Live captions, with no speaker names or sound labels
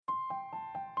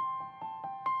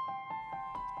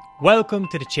Welcome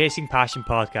to the Chasing Passion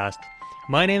podcast.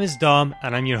 My name is Dom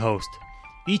and I'm your host.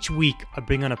 Each week I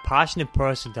bring on a passionate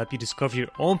person to help you discover your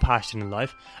own passion in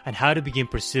life and how to begin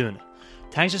pursuing it.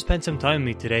 Thanks for spending some time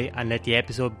with me today and let the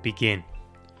episode begin.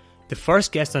 The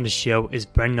first guest on the show is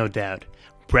Brendan O'Dowd.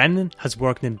 Brendan has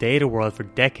worked in the data world for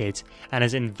decades and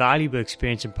has invaluable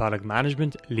experience in product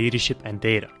management, leadership and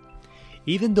data.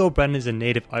 Even though Brendan is a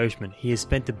native Irishman, he has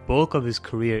spent the bulk of his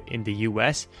career in the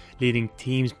US, leading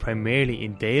teams primarily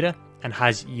in data, and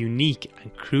has unique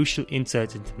and crucial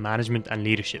insights into management and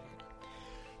leadership.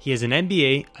 He has an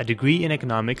MBA, a degree in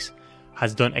economics,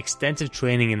 has done extensive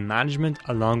training in management,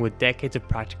 along with decades of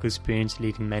practical experience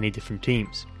leading many different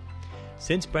teams.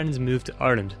 Since Brendan's moved to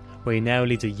Ireland, where he now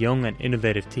leads a young and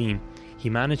innovative team, he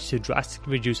managed to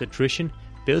drastically reduce attrition,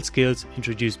 build skills,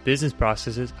 introduce business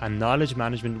processes and knowledge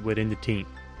management within the team,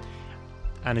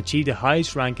 and achieve the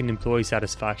highest ranking employee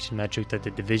satisfaction metric that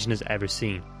the division has ever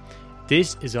seen.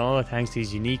 This is all thanks to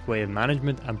his unique way of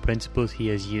management and principles he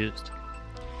has used.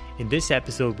 In this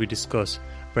episode we discuss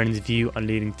Brendan's view on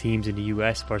leading teams in the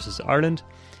US versus Ireland,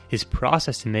 his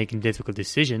process in making difficult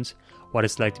decisions, what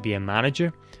it's like to be a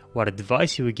manager, what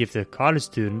advice he would give to a college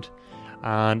student,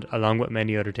 and along with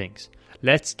many other things.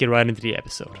 Let's get right into the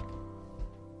episode.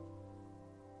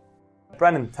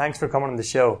 Brendan, thanks for coming on the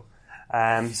show.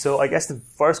 So I guess the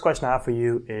first question I have for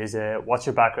you is, what's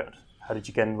your background? How did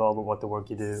you get involved with what the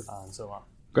work you do and so on?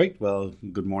 Great. Well,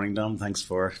 good morning, Dom. Thanks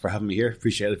for having me here.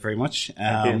 Appreciate it very much.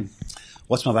 Thank you.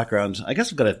 What's my background? I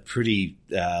guess I've got a pretty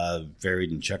varied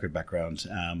and checkered background.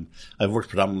 I've worked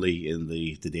predominantly in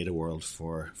the data world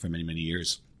for many, many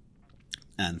years.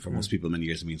 And for most people, many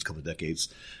years, it means a couple of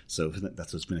decades. So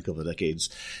that's what's been a couple of decades.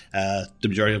 The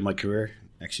majority of my career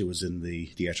actually was in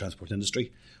the air transport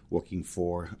industry, working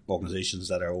for organizations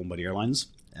that are owned by the airlines,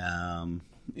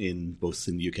 in both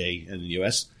in the UK and in the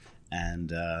US.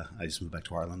 And I just moved back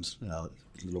to Ireland a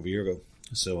little over a year ago.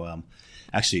 So I've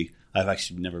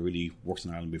actually never really worked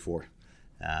in Ireland before,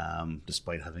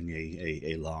 despite having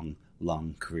a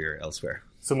long career elsewhere.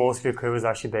 So most of your career was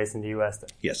actually based in the US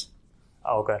then? Yes.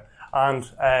 Okay. And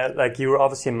you were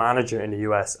obviously a manager in the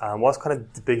US. What's kind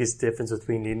of the biggest difference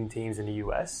between leading teams in the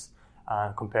US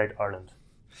compared to Ireland?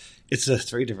 It's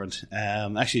very different.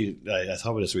 Actually, I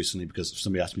thought about this recently because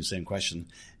somebody asked me the same question,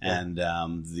 and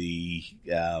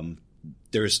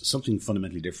there's something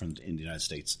fundamentally different in the United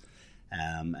States,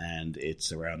 and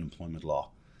it's around employment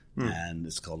law, and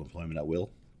it's called employment at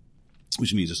will,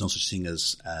 which means there's no such thing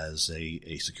as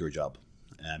a secure job.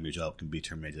 Your job can be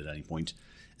terminated at any point,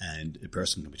 and a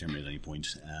person can be terminated at any point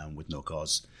with no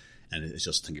cause, and it's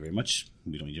just thank you very much,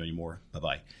 we don't need you anymore, bye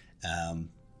bye.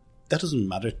 That doesn't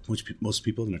matter to most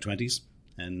people in their 20s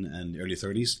and early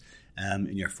 30s.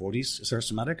 In your 40s, it starts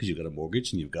to matter because you've got a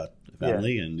mortgage and you've got a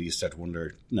family, and you start to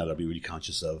wonder, now that I'll be really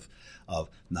conscious of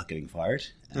not getting fired.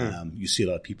 You see a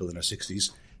lot of people in their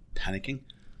 60s panicking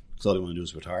because all they want to do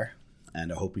is retire, and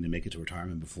they're hoping to make it to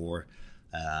retirement before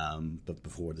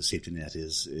the safety net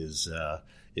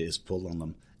is pulled on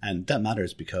them. And that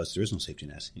matters because there is no safety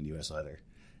net in the US either.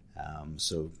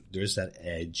 So there is that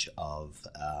edge of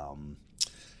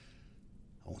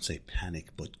I won't say panic,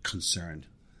 but concern,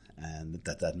 and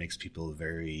that makes people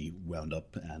very wound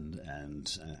up and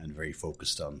very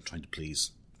focused on trying to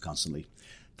please constantly.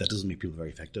 That doesn't make people very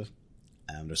effective.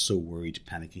 They're so worried,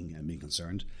 panicking, and being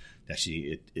concerned.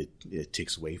 Actually, it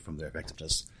takes away from their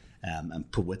effectiveness.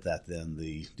 And put with that, then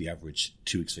the average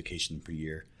 2 weeks vacation per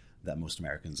year that most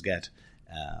Americans get.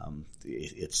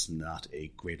 It's not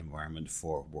a great environment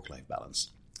for work-life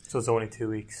balance. So it's only 2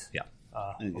 weeks. Yeah.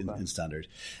 Okay. In standard.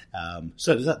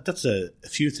 So that's a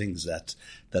few things that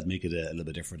make it a little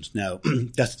bit different. Now,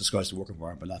 that describes the work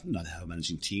environment, but not how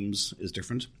managing teams is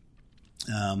different.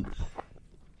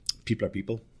 People are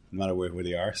people, no matter where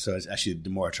they are. So it's actually, the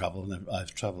more I travel, and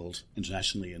I've traveled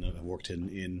internationally, and I've worked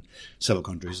in several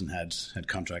countries and had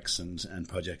contracts and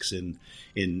projects in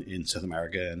South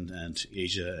America and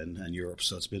Asia and Europe.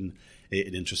 So it's been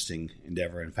an interesting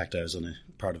endeavor. In fact, I was on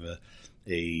part of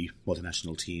a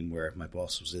multinational team where my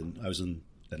boss was I was in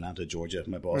Atlanta, Georgia.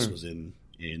 My boss was in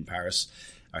Paris.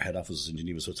 Our head office was in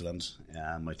Geneva, Switzerland.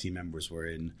 My team members were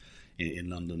in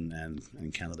London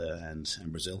and Canada and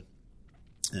Brazil.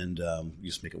 And you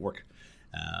just make it work.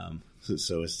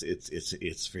 So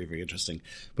it's very, very interesting.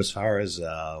 But as far as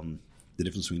the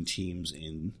difference between teams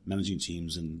in managing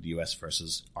teams in the US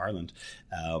versus Ireland,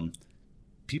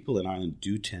 people in Ireland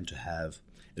do tend to have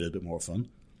a little bit more fun.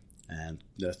 And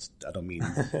I don't mean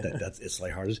that it's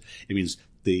lighthearted. It means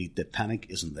the panic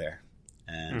isn't there.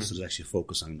 And so there's actually a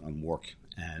focus on work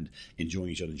and enjoying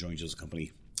each other as a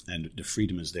company. And the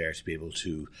freedom is there to be able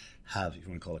to have, if you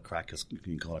want to call it crack, you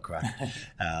can call it crack,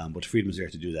 but freedom is there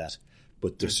to do that.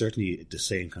 But there's certainly the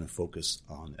same kind of focus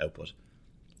on output.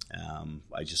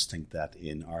 I just think that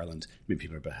in Ireland, maybe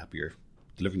people are a bit happier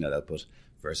delivering that output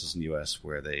versus in the US,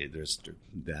 where there's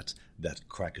that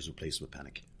crack is replaced with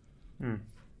panic.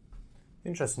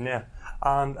 Interesting, yeah.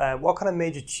 And what kind of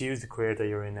made you choose the career that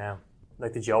you're in now?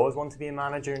 Like, did you always want to be a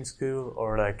manager in school,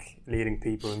 or like leading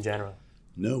people in general?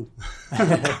 No.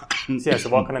 So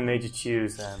what kind of made you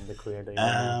choose the career that you're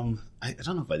in? I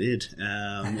don't know if I did.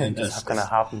 It just kind of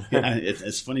happened. Yeah,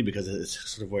 it's funny because it's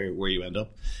sort of where you end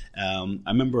up. I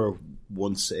remember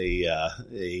once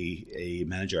a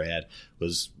manager I had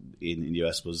was in the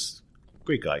US, was a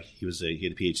great guy. He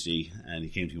had a PhD, and he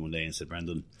came to me one day and said,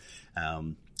 "Brandon,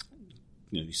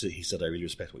 he said I really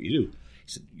respect what you do."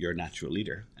 He said, "You're a natural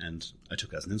leader," and I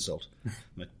took it as an insult. I'm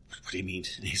like, "What do you mean?"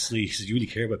 And he said, "You really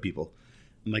care about people."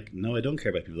 I'm like, "No, I don't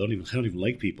care about people. I don't even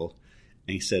like people."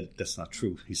 And he said, "That's not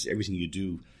true." He said, "Everything you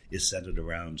do is centered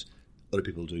around other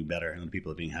people doing better, and other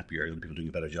people being happier, and other people doing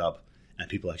a better job, and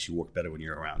people actually work better when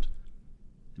you're around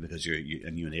because you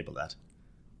enable that."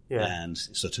 Yeah. And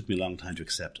so it took me a long time to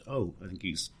accept. Oh, I think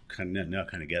he's kind of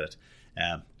get it.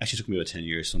 Actually, it took me about 10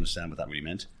 years to understand what that really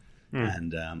meant.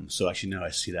 And so actually now I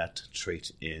see that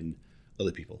trait in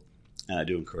other people, and I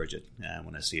do encourage it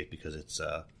when I see it, because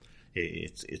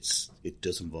it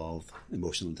does involve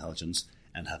emotional intelligence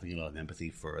and having a lot of empathy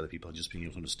for other people, and just being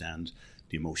able to understand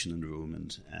the emotion in the room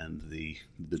and the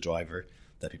driver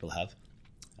that people have.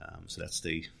 So that's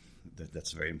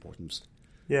very important.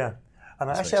 Yeah, and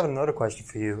I actually have another question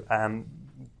for you.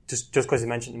 Just because you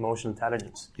mentioned emotional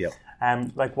intelligence. Yeah.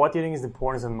 Like, what do you think is the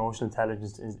importance of emotional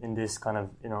intelligence in this kind of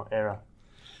era?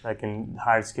 Like in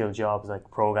hard skilled jobs like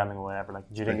programming or whatever. Like,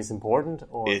 do you think it's important,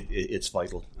 or it's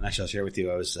vital? And actually, I'll share with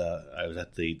you. I was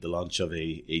at the launch of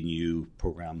a new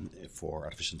program for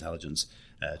artificial intelligence.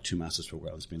 2 master's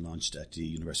programs being launched at the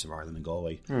University of Ireland in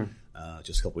Galway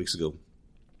just a couple of weeks ago,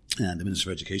 and the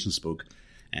Minister of Education spoke,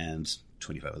 and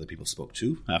 25 other people spoke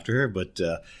too after her, but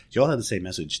you all had the same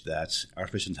message, that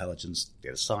artificial intelligence,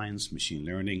 data science, machine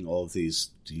learning, all of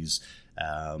these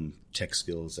tech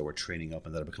skills that we're training up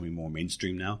and that are becoming more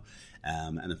mainstream now.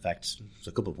 And in fact, there's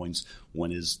a couple of points.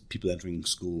 One is people entering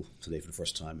school today for the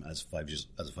first time as a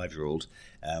 5-year-old.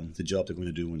 The job they're going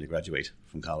to do when they graduate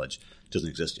from college doesn't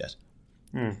exist yet.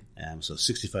 So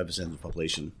 65% of the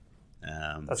population.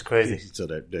 That's crazy. So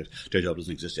their job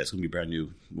doesn't exist yet. It's going to be brand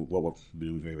new. What we're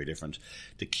doing very, very different.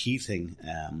 The key thing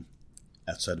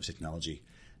outside of technology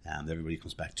that everybody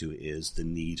comes back to is the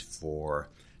need for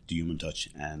the human touch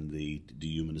and the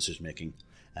human decision making,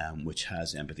 which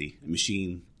has empathy. A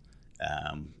machine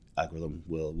algorithm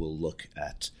will look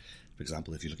at, for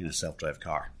example, if you're looking at a self-drive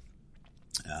car,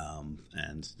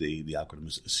 and the algorithm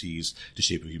sees the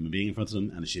shape of a human being in front of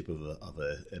them and the shape of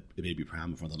a baby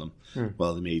pram in front of them.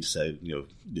 Well, they may say,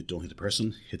 don't hit the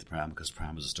person, hit the pram, because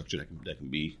pram is a structure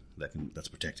that's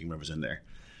protecting whatever's in there.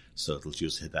 So it'll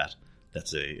choose to hit that.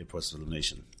 That's a process of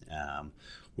elimination.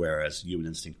 Whereas human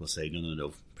instinct will say,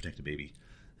 no, protect the baby.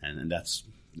 And that's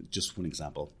just one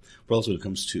example. But also when it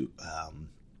comes to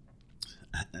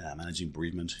managing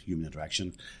bereavement, human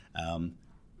interaction, a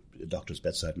doctor's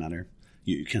bedside manner,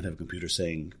 you can't have a computer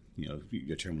saying,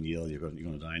 you're terminally ill, you're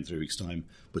going to die in 3 weeks' time,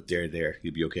 but they're there,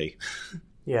 you'll be okay.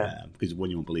 Yeah. Because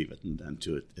one, you won't believe it, and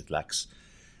two, it lacks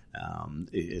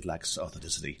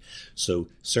authenticity. So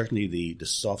certainly the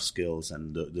soft skills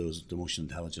and the emotional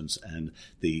intelligence and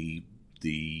the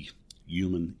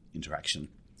human interaction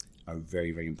are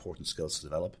very, very important skills to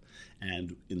develop.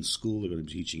 And in school, they're going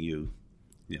to be teaching you,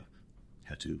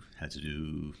 how to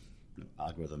do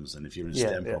algorithms, and if you're in a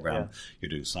STEM program, you're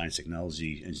doing science,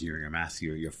 technology, engineering, or math,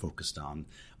 you're focused on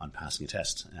passing a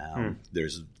test.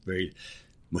 There's very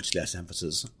much less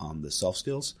emphasis on the soft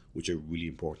skills, which are really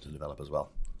important to develop as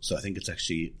well. So I think it's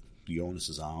actually, the onus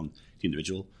is on the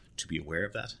individual to be aware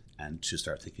of that and to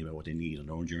start thinking about what they need on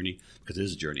their own journey, because it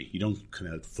is a journey. You don't come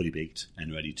out fully baked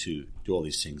and ready to do all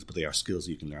these things, but they are skills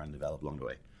that you can learn and develop along the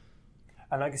way.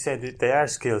 And like I said, they are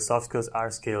skills. Soft skills are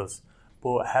skills.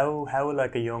 But how would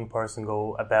like a young person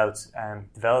go about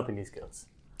developing these skills?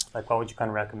 Like, what would you kind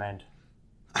of recommend?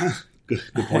 Good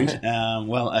point.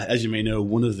 Well, as you may know,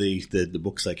 one of the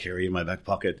books I carry in my back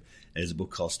pocket is a book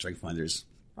called Strength Finders.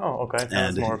 Oh, okay. Tell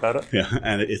us more about it. Yeah,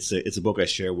 and it's a book I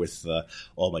share with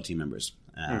all my team members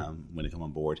when they come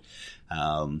on board.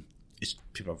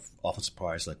 People are often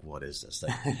surprised, like, what is this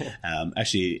thing?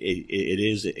 Actually,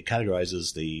 it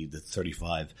categorizes the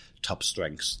 35 top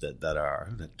strengths that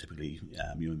typically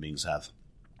human beings have.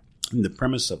 And the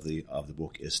premise of the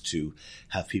book is to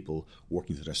have people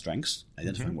working to their strengths,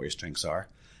 identifying what your strengths are,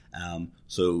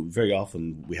 So very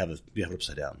often we have it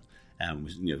upside down.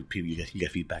 People you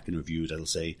get feedback in reviews that'll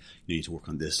say you need to work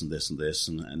on this and this and this,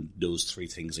 and those three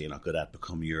things that you're not good at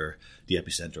become the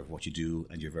epicenter of what you do,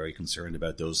 and you're very concerned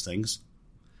about those things.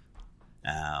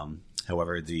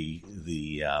 However,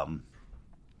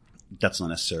 that's not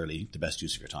necessarily the best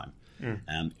use of your time.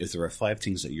 If there are 5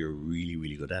 things that you're really,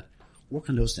 really good at, work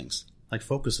on those things. Like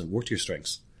focus and work to your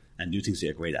strengths and do things that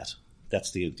you're great at.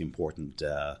 That's the important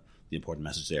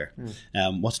message there.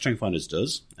 What Strength Finders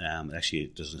does,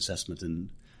 actually, there's an assessment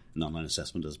an online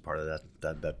assessment as part of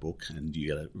that book, and you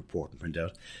get a report and print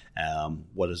out.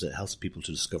 What is it? Helps people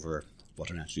to discover what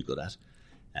they're naturally good at,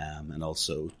 and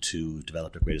also to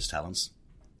develop their greatest talents.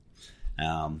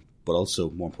 But also,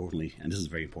 more importantly, and this is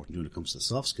very important when it comes to the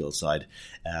soft skills side,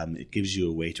 it gives you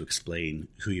a way to explain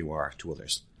who you are to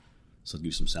others. So give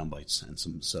you some sound bites and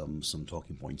some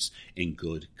talking points in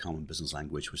good common business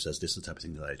language, which says this is the type of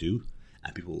thing that I do,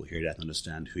 and people will hear that and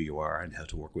understand who you are and how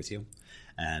to work with you.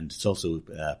 And it's also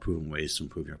proven ways to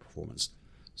improve your performance.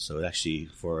 So it actually,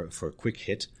 for a quick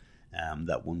hit,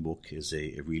 that one book is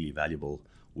a really valuable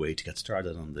way to get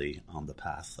started on the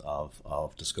path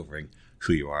of discovering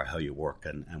who you are, how you work,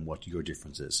 and what your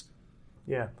difference is.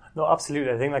 Yeah, no,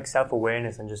 absolutely. I think like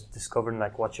self-awareness and just discovering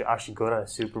like what you're actually good at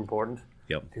is super important.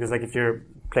 Yep. Because like if you're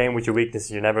playing with your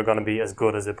weaknesses, you're never going to be as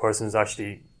good as a person who's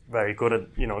actually very good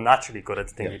at, naturally good at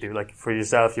the thing you do. Like for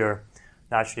yourself, you're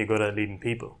naturally good at leading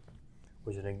people,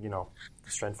 which I think, the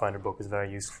Strength Finder book is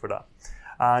very useful for that.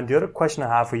 And the other question I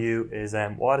have for you is,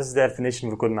 what is the definition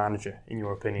of a good manager, in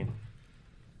your opinion?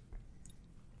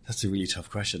 That's a really tough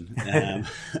question. When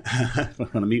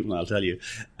I meet one, I'll tell you.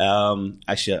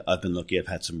 Actually, I've been lucky. I've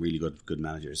had some really good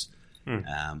managers.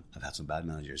 I've had some bad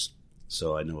managers.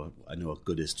 So I know what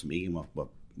good is to me and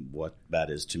what bad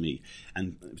is to me.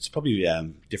 And it's probably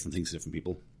different things to different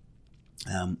people.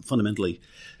 Fundamentally,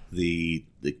 the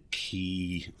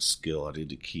key skill, or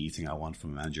the key thing I want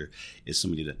from a manager is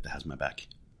somebody that has my back.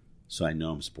 So I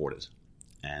know I'm supported.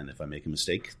 And if I make a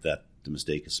mistake, that the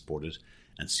mistake is supported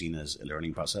and seen as a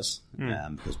learning process,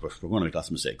 because we're going to make lots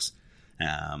of mistakes.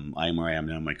 I am where I am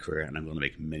now in my career, and I'm going to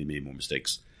make many, many more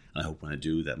mistakes. And I hope when I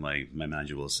do that, my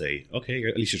manager will say, okay,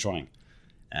 at least you're trying.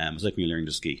 It's like when you learn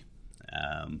to ski.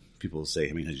 People will say,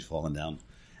 how many times have you fallen down?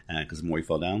 Because the more you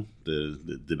fall down,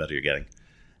 the better you're getting.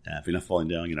 If you're not falling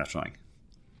down, you're not trying.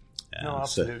 No,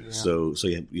 absolutely. So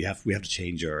we have to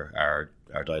change our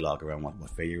dialogue around what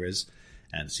failure is,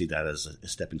 and see that as a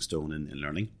stepping stone in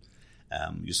learning.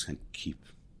 You just can't keep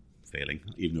failing,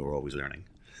 even though we're always learning.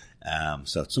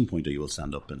 So at some point you will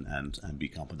stand up and be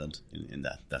competent in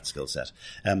that skill set.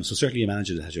 So certainly a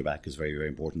manager that has your back is very, very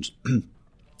important.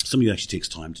 Somebody who actually takes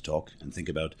time to talk and think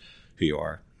about who you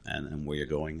are and where you're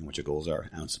going and what your goals are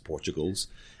and support your goals.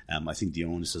 I think the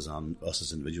onus is on us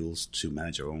as individuals to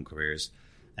manage our own careers.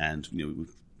 And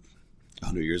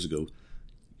 100 years ago,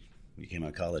 you came out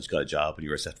of college, got a job, and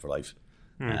you were set for life.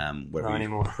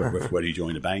 Whether you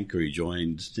joined a bank or you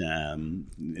joined an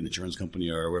insurance company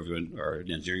or wherever you went, or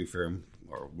an engineering firm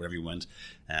or wherever you went,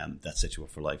 that set you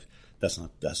up for life. That's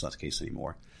not the case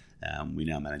anymore. We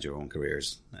now manage our own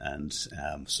careers, and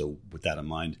so with that in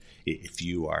mind, if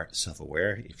you are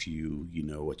self-aware, if you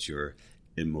know what your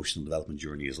emotional development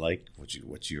journey is like,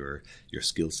 what your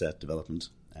skill set development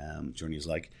journey is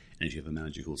like, and if you have a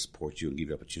manager who will support you and give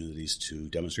you opportunities to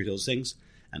demonstrate those things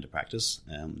and to practice,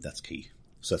 that's key.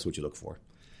 So that's what you look for.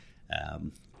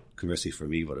 Conversely, for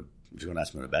me, if you're going to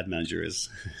ask me what a bad manager is,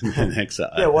 next,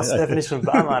 what's the definition of a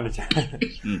bad manager?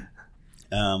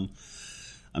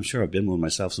 I'm sure I've been one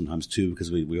myself sometimes too, because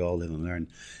we all live and learn.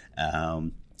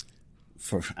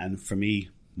 For me,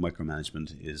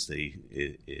 micromanagement is a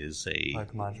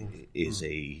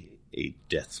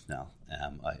death knell.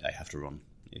 I have to run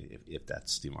if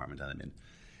that's the environment that I'm in,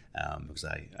 because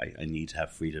I need to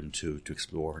have freedom to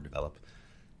explore, develop,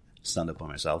 stand up by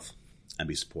myself, and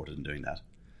be supported in doing that.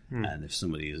 And if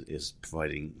somebody is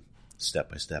providing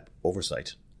step-by-step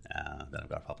oversight, then I've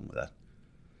got a problem with that.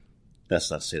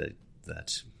 That's not to say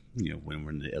that when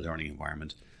we're in a learning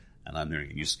environment and I'm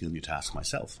learning a new skill, new task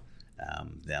myself,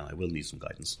 then I will need some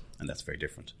guidance, and that's very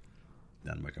different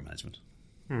than micromanagement.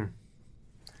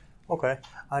 Okay,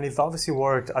 and you've obviously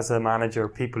worked as a manager,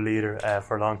 people leader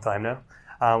for a long time now.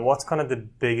 What's kind of the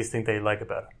biggest thing that you like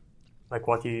about it? Like,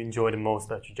 what do you enjoy the most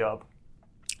about your job?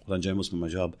 Well, I enjoy most of my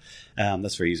job.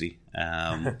 That's very easy.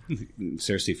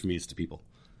 Seriously, for me, it's the people.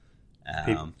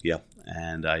 Yeah,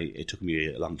 and it took me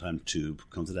a long time to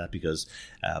come to that, because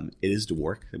it is the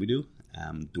work that we do.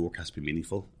 The work has to be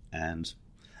meaningful, and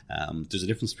there's a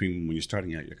difference between when you're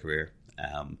starting out your career,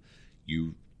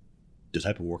 the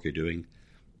type of work you're doing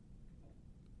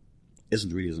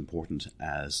isn't really as important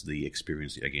as the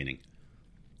experience that you're gaining.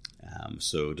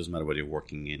 So it doesn't matter whether you're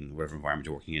working in whatever environment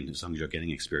you're working in, as long as you're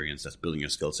getting experience that's building your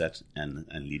skill set and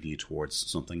leading you towards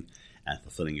something and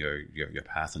fulfilling your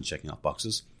path and checking off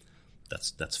boxes,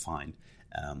 that's fine.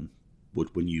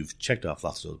 But when you've checked off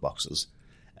lots of those boxes,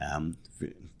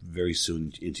 very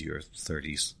soon into your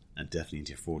 30s and definitely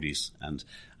into your 40s, and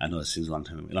I know it seems a long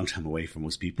time away for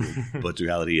most people, but the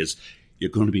reality is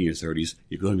you're going to be in your 30s,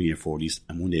 you're going to be in your 40s,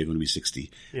 and one day you're going to be 60.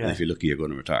 Yeah. And if you're lucky, you're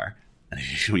going to retire. And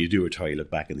when you do retire, you look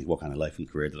back and think, what kind of life and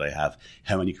career did I have?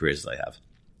 How many careers did I have?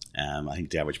 I think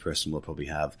the average person will probably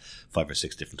have 5 or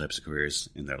 6 different types of careers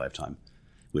in their lifetime,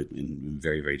 in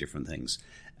very, very different things.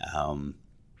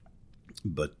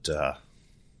 But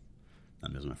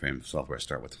I'm using my frame of software to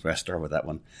start with. I start with that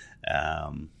one.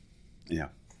 Yeah.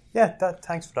 Yeah,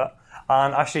 thanks for that.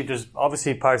 And actually, there's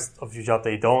obviously parts of your job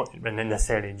that you don't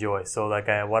necessarily enjoy. So, like,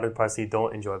 what are the parts that you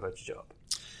don't enjoy about your job?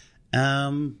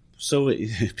 So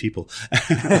people.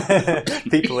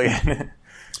 People again.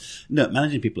 No,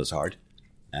 managing people is hard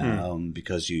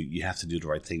because you have to do the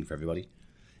right thing for everybody.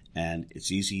 And it's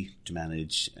easy to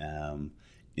manage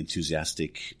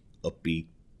enthusiastic, upbeat,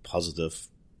 positive,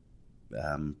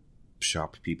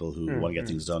 sharp people who want to get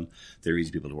things done. They're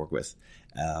easy people to work with.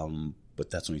 But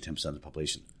that's only 10% of the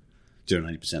population. The other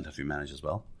 90% have to be managed as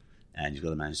well. And you've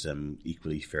got to manage them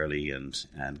equally, fairly, and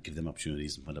give them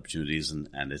opportunities and find opportunities.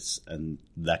 And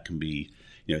that can be,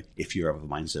 if you're of a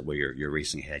mindset where you're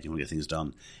racing ahead, you want to get things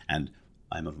done. And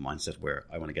I'm of a mindset where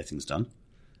I want to get things done.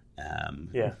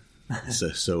 Yeah.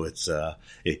 so it's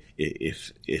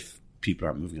if people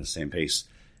aren't moving at the same pace,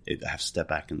 I have to step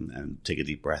back and take a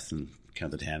deep breath and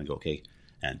count to 10 and go, okay,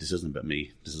 and this isn't about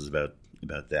me. This is about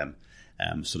them.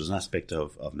 So there's an aspect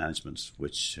of management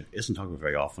which isn't talked about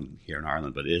very often here in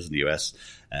Ireland, but it is in the US.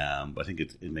 But I think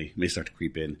it may start to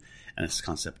creep in, and it's the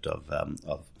concept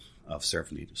of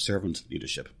servant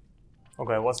leadership.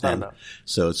 Okay, what's that about?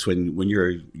 So it's when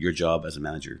your job as a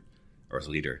manager or as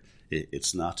a leader,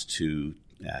 it's not to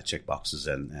check boxes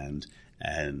and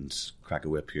crack a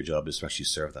whip. Your job is to actually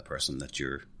serve that person that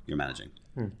you're managing,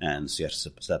 and so you have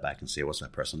to step back and say, what's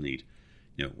that person need?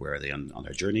 Where are they on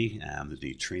their journey? Do they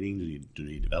need training? Do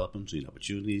they need development? Do they need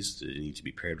opportunities? Do they need to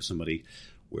be paired with somebody?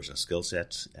 Where's their skill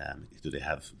set?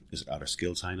 Are their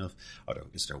skills high enough?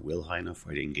 Is their will high enough?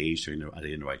 Are they engaged? Are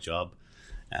they in the right job?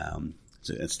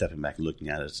 So and stepping back and looking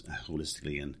at it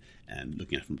holistically and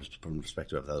looking at it from the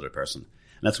perspective of the other person.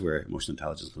 And that's where emotional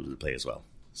intelligence comes into play as well.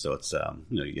 So it's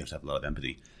you have to have a lot of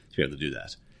empathy to be able to do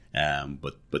that.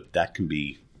 But that can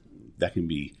be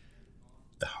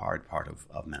the hard part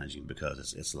of managing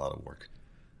because it's a lot of work.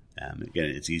 Again,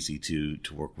 it's easy to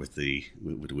work with the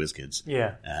whiz kids.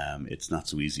 Yeah. It's not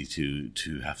so easy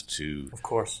to have to, of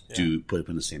course, put up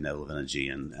in the same level of energy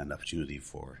and opportunity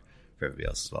for everybody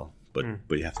else as well. But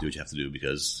you have to do what you have to do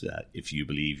because if you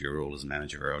believe your role as a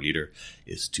manager or a leader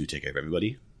is to take care of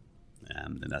everybody,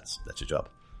 then that's your job.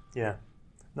 Yeah.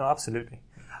 No, absolutely.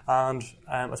 And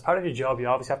as part of your job, you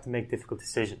obviously have to make difficult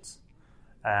decisions.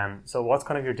 So what's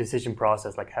kind of your decision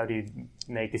process? Like, how do you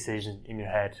make decisions in your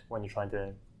head when you're trying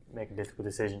to make a difficult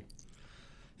decision?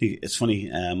 It's funny.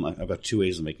 I've got 2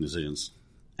 ways of making decisions,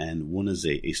 and one is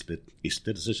a split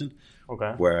decision,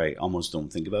 okay, where I almost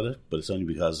don't think about it. But it's only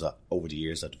because over the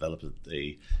years I've developed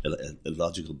a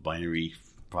logical binary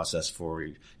process for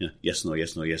yes, no,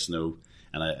 yes, no, yes, no,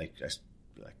 and I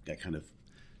kind of,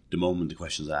 the moment the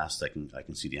question is asked, I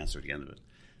can see the answer at the end of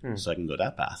it. So I can go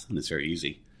that path, and it's very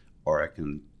easy. Or I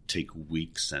can take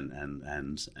weeks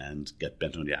and get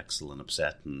bent on the axle and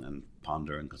upset and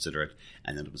ponder and consider it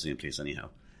and end up in the same place anyhow.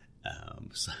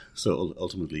 So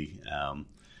ultimately,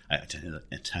 I tend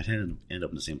to end up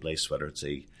in the same place, whether it's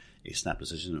a snap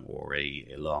decision or a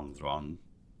long drawn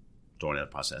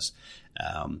out process.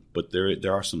 But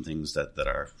there are some things that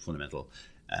are fundamental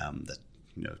that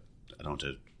I don't want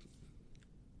to.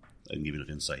 I can give enough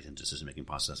insight into decision making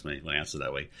process when I answer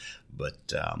that way,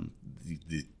 but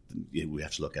we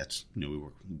have to look at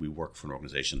we work for an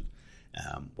organization.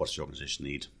 What's the organization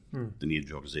need? The need of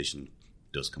the organization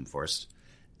does come first.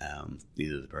 The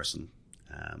need of the person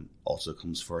also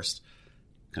comes first.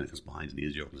 Kind of comes behind the need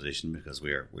of the organization because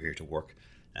we're here to work.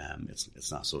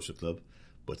 It's not a social club,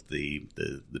 but the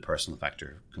personal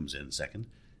factor comes in second.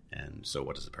 And so,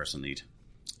 what does the person need?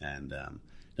 And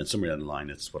then somewhere down the line,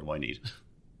 it's what do I need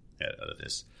out of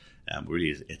this?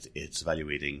 Really, it's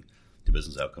evaluating the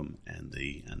business outcome and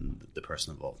the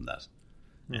person involved in that,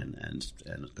 and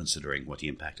considering what the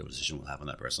impact of a decision will have on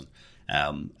that person.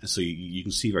 And so you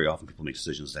can see very often people make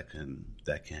decisions that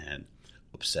can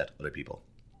upset other people,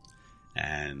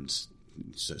 and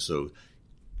so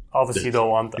obviously you don't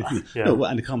want that. Yeah. No,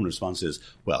 and the common response is,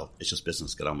 well, it's just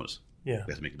business, get on with it. Yeah.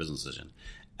 We have to make a business decision.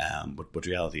 But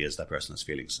reality is that person has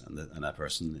feelings, and that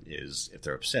person is, if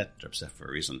they're upset for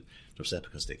a reason. They're upset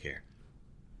because they care.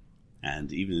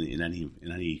 And even in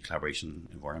any collaboration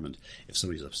environment, if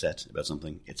somebody's upset about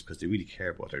something, it's because they really care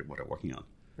about what they're working on.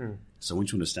 So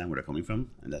once you understand where they're coming from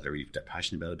and that they're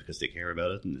passionate about it because they care about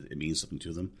it and it means something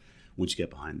to them, once you get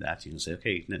behind that, you can say,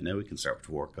 okay, now we can start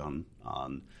to work on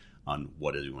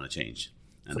what it is we want to change.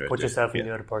 And so put yourself in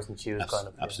the other person's shoes, kind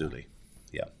of. Absolutely,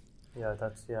 yeah. Yeah,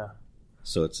 that's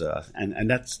So it's and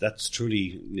that's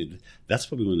truly, that's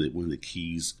probably one of the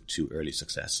keys to early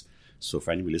success. So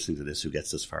for anybody listening to this who gets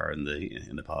this far in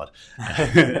the pod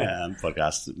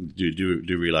podcast,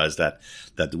 do realize that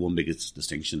the one biggest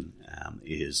distinction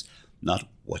is not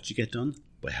what you get done,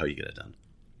 but how you get it done.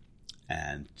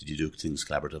 And did you do things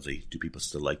collaboratively? Do people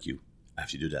still like you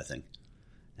after you do that thing?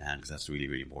 And because that's really,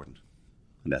 really important.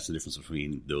 And that's the difference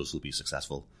between those who'll be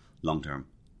successful long term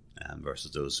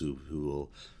versus those who will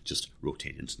just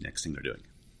rotate into the next thing they're doing.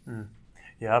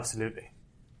 Yeah, absolutely.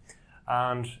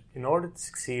 And in order to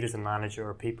succeed as a manager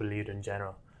or people leader in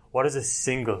general, what is a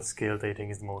single skill that you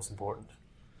think is the most important?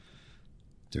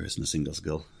 There isn't a single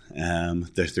skill.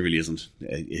 There really isn't.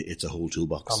 It's a whole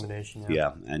toolbox. Combination,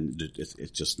 yeah. And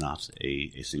it's just not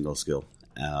a single skill.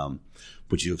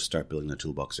 But you have to start building a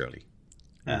toolbox early.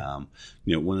 One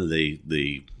of the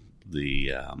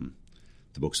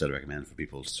books that I recommend for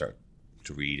people to start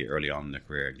to read early on in their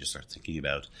career and just start thinking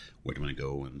about where do you want to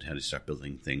go and how to start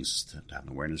building things to have an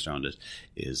awareness around it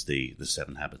is the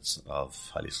 7 Habits of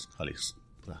highly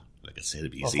like I said,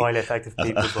 it'd be easy. Highly effective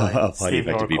people by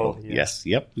Stephen Orr. Yes,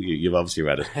 yep, you've obviously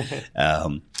read it.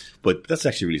 But that's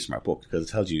actually a really smart book because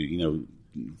it tells you,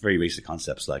 very basic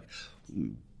concepts like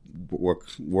work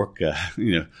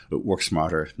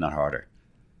smarter, not harder.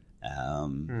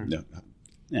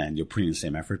 And you're putting in the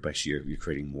same effort, but actually you're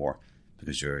creating more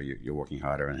because you're working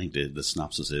harder. And I think the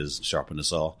synopsis is sharpen the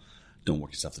saw, don't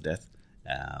work yourself to death.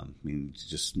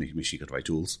 Just make sure you got the right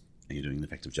tools and you're doing an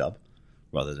effective job,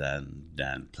 rather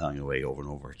than plowing away over and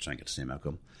over trying to get the same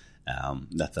outcome.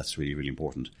 That's really, really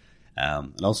important.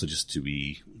 And also just to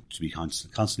be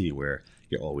constantly aware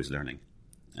you're always learning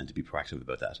and to be proactive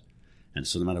about that. And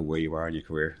so no matter where you are in your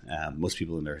career, most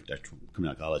people in their coming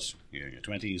out of college, you're in your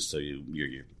 20s, so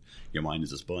your mind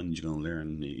is a sponge. You're going to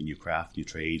learn a new craft, new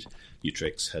trade, new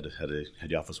tricks, how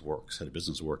the office works, how the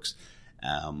business works.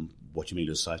 What you may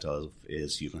lose sight of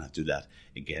is you're going to have to do that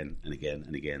again and again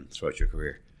and again throughout your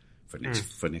career for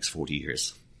the next 40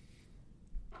 years.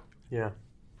 Yeah.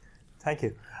 Thank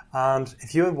you. And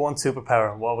if you had one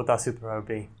superpower, what would that superpower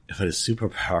be? If I had a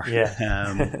superpower?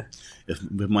 Yeah.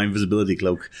 With my invisibility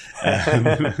cloak.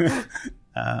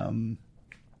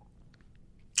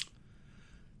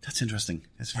 That's interesting.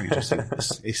 That's very interesting.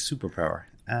 A superpower.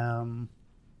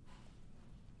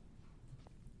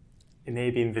 It may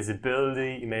be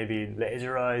invisibility, it may be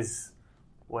laser eyes,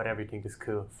 whatever you think is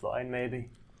cool. Flying, maybe.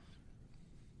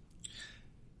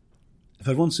 If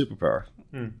I had one superpower,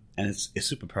 and it's a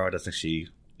superpower that's actually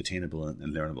attainable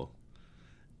and learnable,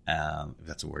 if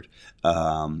that's a word,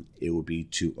 it would be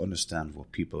to understand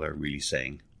what people are really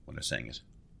saying when they're saying it.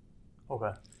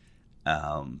 Okay.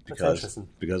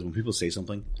 Because when people say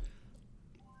something,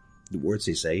 the words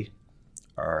they say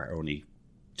are only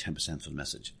 10% of the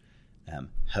message.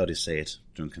 How they say it,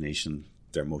 their intonation,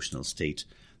 their emotional state,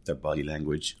 their body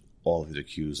language, all of the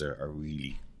cues are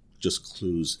really just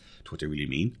clues to what they really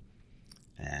mean.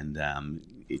 And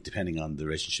depending on the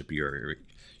relationship you're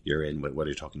in, whether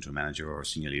you're talking to a manager or a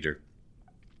senior leader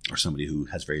or somebody who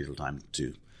has very little time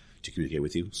to communicate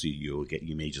with you, so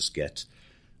you may just get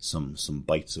some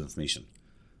bites of information.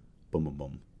 Boom, boom,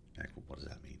 boom. Like, what does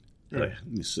that mean?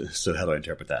 So how do I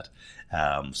interpret that?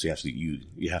 So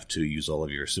you have to use all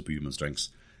of your superhuman strengths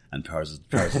and powers of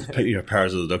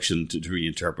deduction to really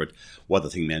interpret what the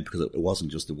thing meant, because it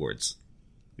wasn't just the words.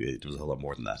 It was a whole lot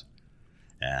more than that.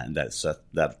 And that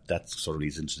sort of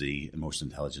leads into the emotional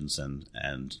intelligence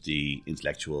and the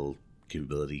intellectual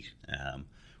capability, and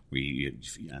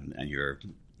your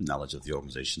knowledge of the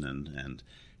organization and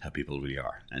how people really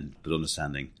are, but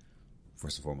understanding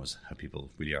first and foremost how people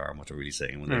really are and what they're really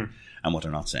saying and what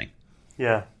they're not saying.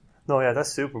 Yeah. No, yeah,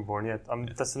 that's super important. Yeah,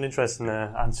 that's an interesting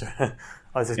answer.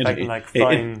 I was expecting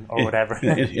flying or whatever.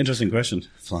 Interesting question,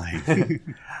 flying.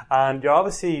 And you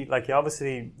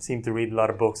obviously seem to read a lot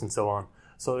of books and so on.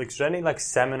 So is there any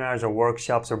seminars or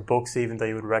workshops or books even that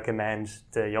you would recommend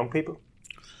to young people?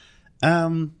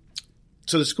 So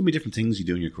there's going to be different things you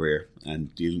do in your career,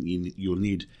 and you'll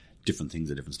need different things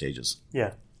at different stages.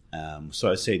 Yeah. So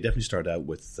I'd say definitely start out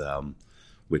with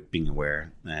being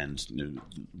aware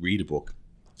and read a book,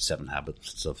 7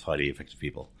 Habits of Highly Effective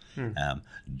People.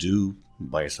 Do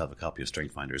buy yourself a copy of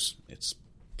Strength Finders. It's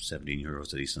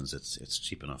 €17 at Easton's. It's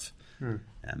cheap enough.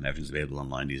 Everything's available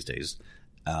online these days.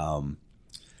 And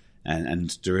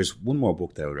there is one more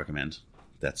book that I would recommend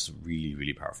that's really,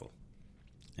 really powerful.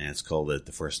 And it's called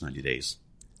The First 90 Days.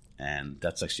 And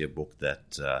that's actually a book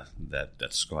that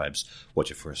describes what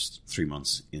your first 3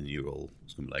 months in your role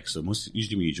is going to be like. So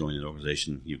usually when you join an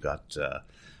organization,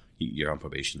 you're on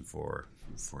probation for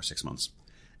 6 months.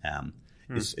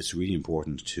 It's really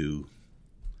important to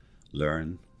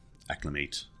learn,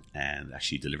 acclimate, and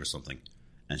actually deliver something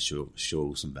and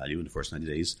show some value in the first 90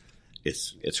 days.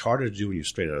 It's harder to do when you're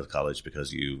straight out of college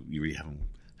because you really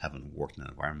haven't worked in an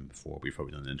environment before, but you've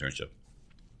probably done an internship.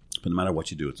 But no matter what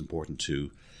you do, it's important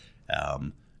to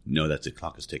know that the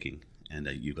clock is ticking and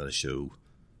that you've got to show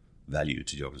value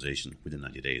to the organization within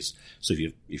 90 days. So if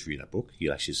you read that book,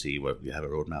 you'll actually see you have a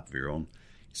roadmap of your own.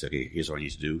 You say, okay, here's what I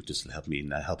need to do. This will help me,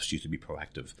 and that helps you to be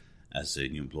proactive as a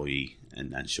new employee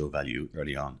and show value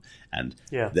early on. And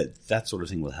that sort of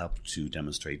thing will help to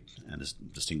demonstrate and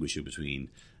distinguish you between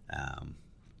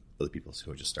other people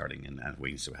who are just starting and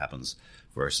waiting to see what happens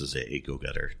versus a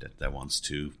go-getter that wants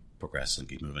to progress and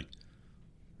keep moving.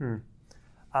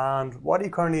 And what are you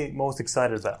currently most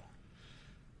excited about?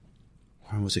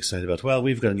 What I'm most excited about? Well,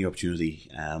 we've got a new opportunity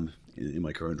in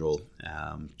my current role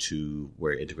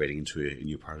we're integrating into a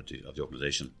new part of the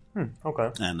organization.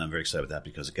 Okay. And I'm very excited about that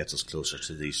because it gets us closer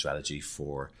to the strategy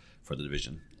for the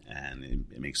division, and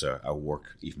it makes our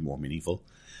work even more meaningful.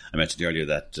 I mentioned earlier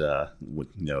that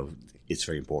it's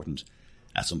very important.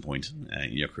 At some point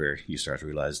in your career, you start to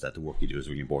realize that the work you do is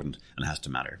really important and has to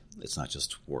matter. It's not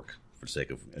just work for the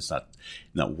sake of. It's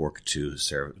not work to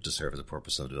serve as a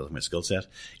purpose of developing my skill set.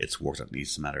 It's work that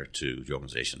needs to matter to the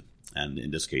organization. And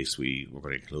in this case, we're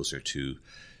getting closer to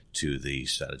the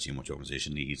strategy and what the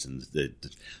organization needs, and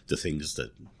the things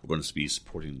that we're going to be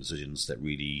supporting decisions that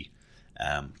really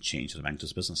change the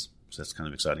Magntus business. So that's kind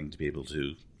of exciting to be able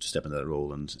to step into that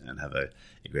role and have a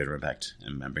greater impact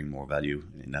and bring more value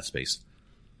in that space.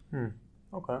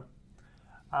 Okay.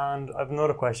 And I have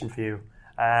another question for you.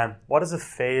 What is a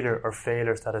failure or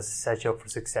failures that has set you up for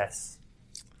success?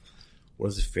 What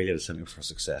is a failure that set me up for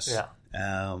success? Yeah.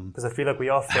 Because I feel like we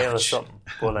all fail at something,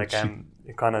 but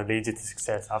it kind of leads you to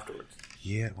success afterwards.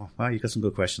 Yeah, wow, you got some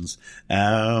good questions.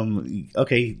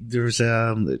 Okay, there's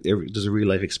a real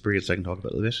life experience I can talk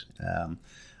about a little bit.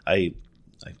 I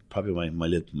probably my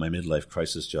midlife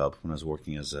crisis job when I was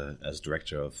working as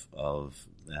director of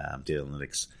data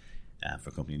analytics for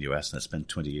a company in the US, and I spent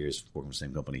 20 years working for the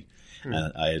same company,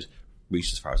 and I had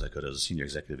reached as far as I could as a senior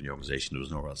executive in the organization. There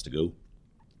was nowhere else to go.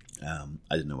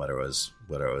 I didn't know whether I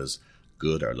was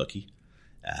good or lucky,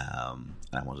 and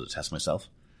I wanted to test myself.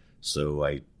 So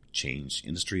I changed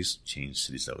industries, changed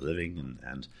cities that I was living,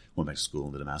 and went back to school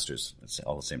and did a master's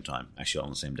all at the same time, actually all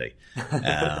on the same day,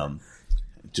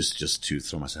 just to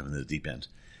throw myself into the deep end.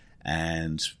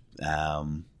 And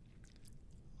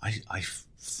I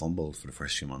fumbled for the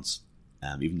first few months.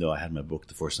 Even though I had my book,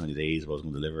 The First 90 Days, I was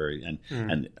going to deliver, and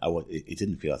it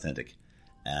didn't feel authentic.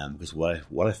 Because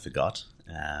what I forgot,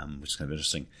 which is kind of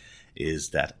interesting, is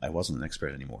that I wasn't an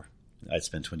expert anymore. I'd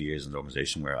spent 20 years in an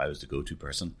organization where I was the go-to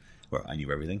person, where I knew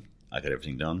everything. I got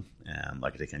everything done. I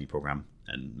could take any program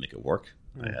and make it work.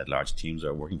 I had large teams that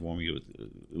were working for me.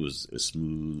 It was a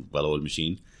smooth, well-oiled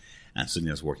machine. And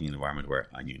suddenly I was working in an environment where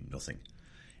I knew nothing.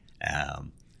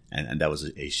 And that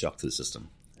was a shock to the system.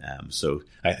 So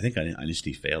I think I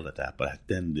initially failed at that. But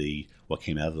then what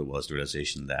came out of it was the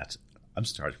realization that I'm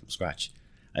starting from scratch.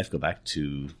 I have to go back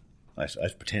to, I have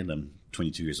to pretend I'm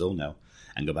 22 years old now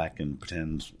and go back and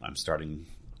pretend I'm starting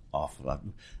off,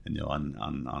 on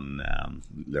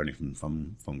learning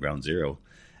from ground zero.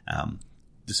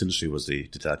 This industry was the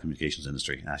telecommunications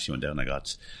industry. I actually went down and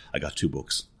I got 2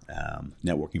 books,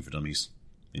 Networking for Dummies,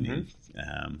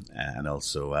 and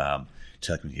also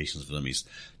Telecommunications for Dummies,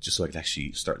 just so I could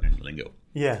actually start learning the lingo.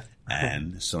 Yeah.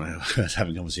 And so when I was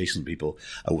having conversations with people,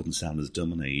 I wouldn't sound as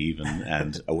dumb and naive,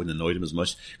 and I wouldn't annoy them as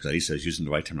much because at least I was using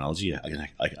the right terminology.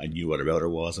 I knew what a router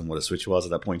was and what a switch was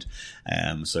at that point.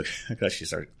 So I could actually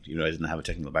start, I didn't have a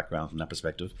technical background from that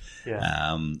perspective.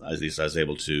 Yeah. At least I was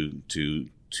able to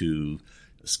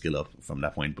skill up from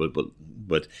that point.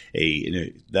 But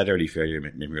that early failure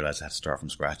made me realize I had to start from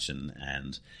scratch,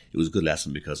 and it was a good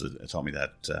lesson because it taught me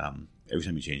that every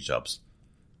time you change jobs,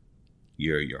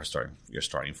 you're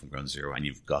starting from ground zero, and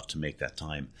you've got to make that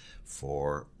time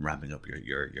for ramping up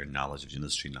your knowledge of the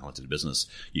industry, knowledge of the business.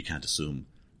 You can't assume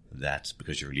that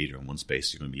because you're a leader in one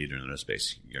space, you're going to be a leader in another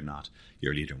space. You're not.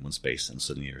 You're a leader in one space, and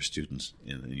suddenly you're a student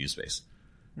in a new space.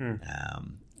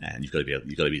 And you've got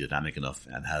to be dynamic enough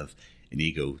and have an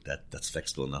ego that's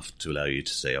flexible enough to allow you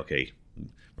to say, okay,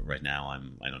 right now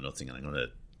I know nothing, and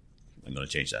I'm gonna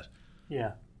change that.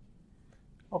 Yeah.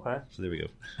 Okay. So there we go.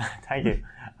 Thank you.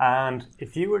 And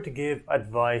if you were to give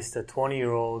advice to a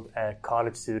 20-year-old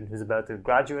college student who's about to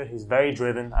graduate, who's very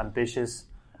driven, ambitious,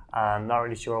 and not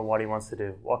really sure what he wants to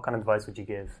do, what kind of advice would you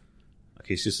give?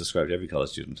 Okay, it's just described every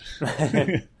college student.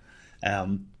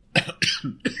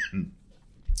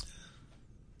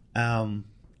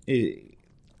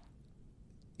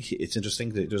 It's interesting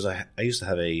that I used to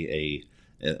have a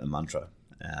mantra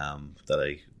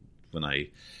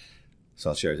so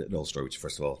I'll share an old story with you.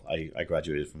 First of all, I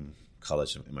graduated from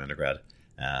college in my undergrad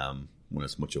when I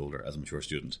was much older as a mature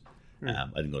student. I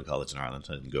didn't go to college in Ireland.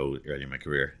 I didn't go early in my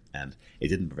career, and it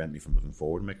didn't prevent me from moving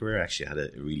forward in my career. I actually had a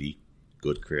really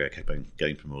good career. I kept on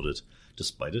getting promoted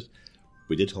despite it.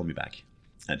 But it did hold me back,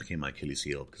 and it became my Achilles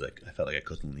heel because I felt like I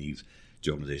couldn't leave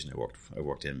the organization I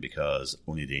worked in because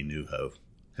only they knew how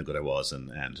good I was, and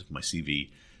my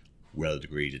CV, well,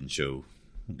 degree didn't show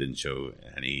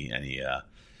any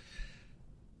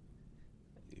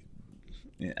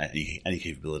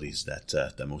capabilities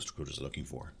that most recruiters are looking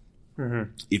for.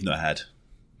 Mm-hmm. Even though I had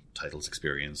titles,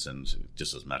 experience, and it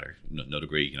just doesn't matter. No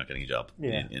degree, you're not getting a job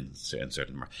in certain,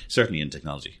 certainly in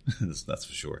technology. That's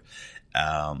for sure.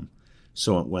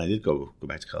 So when I did go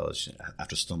back to college,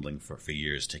 after stumbling for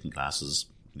years, taking classes,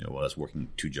 while I was working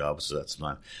 2 jobs, so that's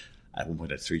not. At one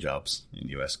point I had 3 jobs in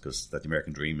the US because the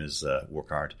American dream is work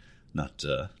hard, not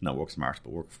work smart,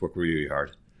 but work really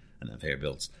hard and then pay your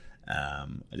bills. I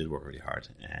did work really hard,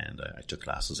 and I took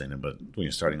classes in it. But when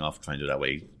you're starting off trying to do it that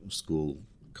way, school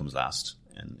comes last,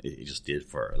 and it just did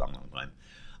for a long, long time.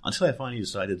 Until I finally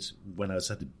decided, when I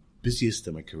was at the busiest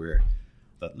in my career,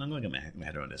 that I'm going to get my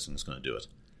head around this and I'm just going to do it.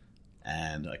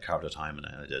 And I carved out time, and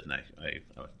I did. And I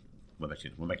went back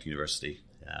to university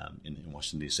in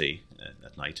Washington DC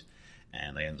at night,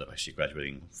 and I ended up actually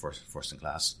graduating first in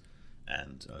class.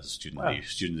 And I was a student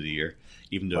of the year,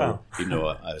 even though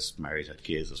I was married, had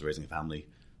kids, I was raising a family,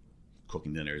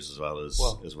 cooking dinners as well as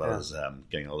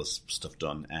getting all this stuff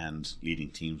done and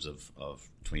leading teams of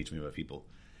 20, 25 people.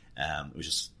 It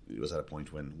was at a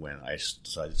point when I just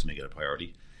decided to make it a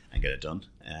priority and get it done.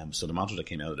 So the mantra that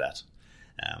came out of that,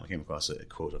 I came across a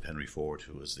quote of Henry Ford,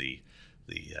 who was the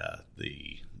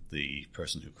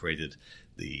person who created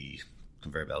the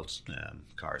conveyor belt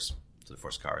cars. So the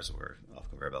first cars were off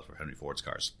conveyor belt were Henry Ford's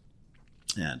cars,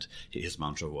 and his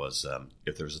mantra was: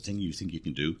 if there's a thing you think you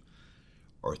can do,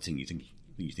 or a thing you think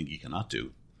you cannot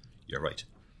do, you're right.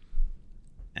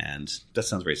 And that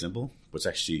sounds very simple, but it's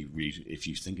actually really, if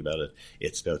you think about it,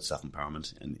 it's about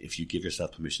self-empowerment. And if you give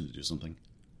yourself permission to do something,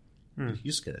 you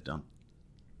just get it done.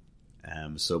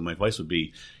 So my advice would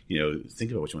be, think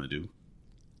about what you want to do,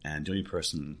 and the only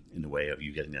person in the way of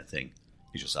you getting that thing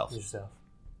is yourself.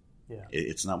 Yeah.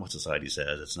 It's not what society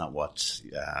says. It's not what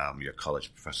your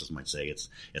college professors might say.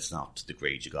 It's not the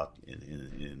grades you got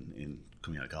in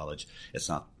coming out of college. It's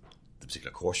not the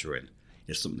particular course you're in.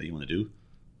 It's something that you want to do.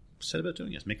 Set about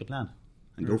doing it. Make a plan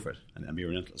and go for it, and be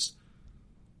relentless.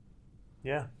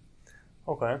 Yeah.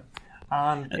 Okay.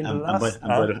 And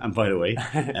by the way,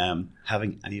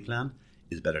 having any plan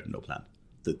is better than no plan.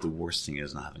 The worst thing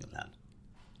is not having a plan.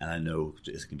 And I know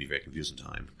it can be very confusing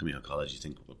time. Coming out of college, you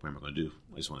think, what am I going to do?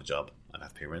 I just want a job. I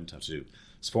have to pay rent. I have to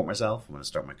support myself. I want to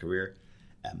start my career.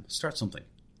 Start something.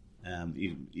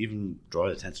 Even draw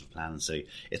a tentative plan and say,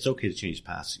 it's okay to change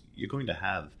paths. You're going to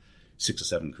have 6 or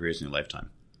 7 careers in your lifetime.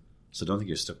 So don't think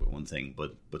you're stuck with one thing.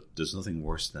 But there's nothing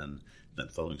worse than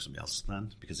following somebody else's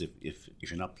plan. Because if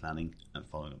you're not planning and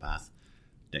following a path,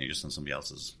 then you're just on somebody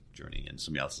else's journey. And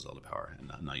somebody else has all the power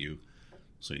and not you.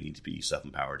 So you need to be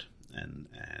self-empowered. And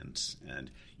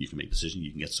you can make decisions.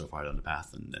 You can get so far down the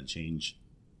path and then change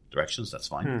directions. That's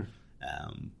fine.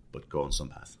 But go on some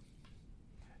path.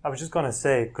 I was just going to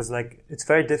say, because it's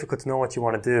very difficult to know what you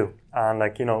want to do, and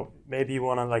maybe you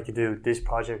want to you do this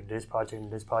project,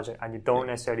 and you don't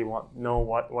necessarily know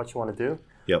what you want to do.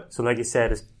 Yep. So like you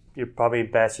said, you're probably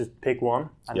best just pick one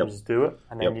and then just do it,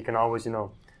 and then you can always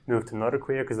move to another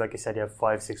career, because like you said, you have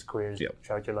 5-6 careers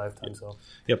throughout your lifetime. So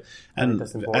and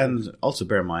also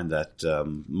bear in mind that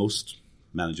most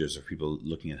managers are people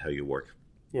looking at how you work.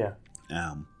 Yeah.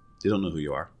 They don't know who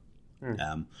you are.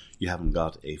 You haven't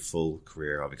got a full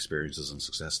career of experiences and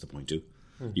success to point to.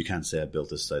 You can't say I built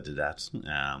this, I did that.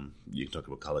 You can talk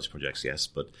about college projects, yes,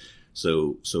 but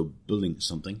so building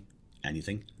something,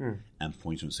 anything, and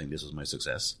pointing and saying this was my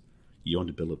success. You want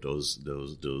to build up those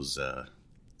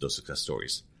success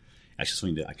stories.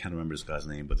 Actually, I can't remember this guy's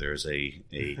name, but there's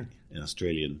an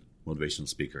Australian motivational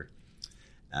speaker,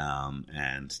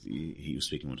 And he was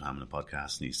speaking one time on a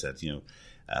podcast, and he said,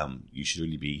 you should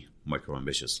really be micro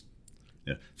ambitious.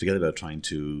 Forget about trying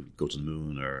to go to the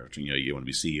moon, or you want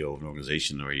to be CEO of an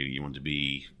organization, or you want to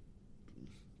be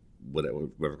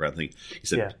whatever grand thing. He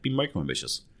said, be micro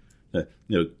ambitious.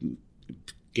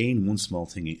 Gain one small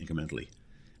thing incrementally,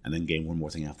 and then gain one more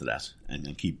thing after that,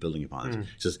 and keep building upon it.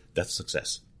 He says that's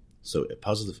success. So a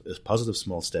positive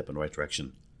small step in the right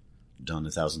direction, done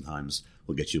 1,000 times,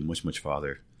 will get you much, much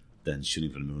farther than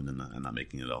shooting for the moon and not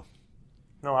making it at all.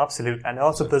 No, absolutely. And it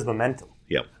also builds momentum.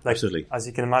 Yeah, absolutely. As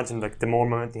you can imagine, the more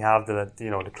momentum you have,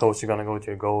 the closer you're going to go to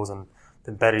your goals, and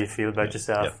the better you feel about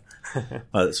yourself. Yeah.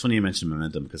 Well, it's funny you mentioned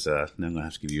momentum, because now I'm going to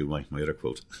have to give you my other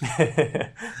quote.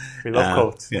 We love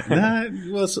quotes.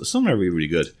 Well, some are really, really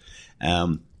good.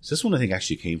 So this one I think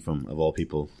actually came from, of all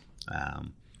people, I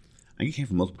think it came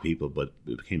from multiple people, but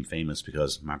it became famous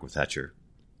because Margaret Thatcher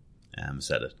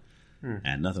said it.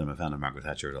 And not that I'm a fan of Margaret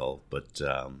Thatcher at all, but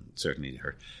certainly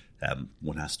her.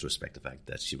 One has to respect the fact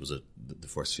that she was the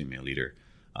first female leader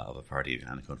of a party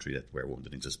and a country where women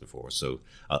didn't exist before. So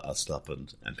I'll stop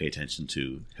and pay attention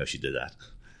to how she did that.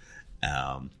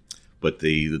 But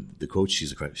the quote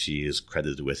she is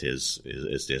credited with is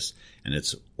this, and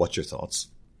it's, "Watch your thoughts,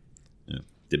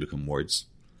 they become words.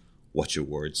 Watch your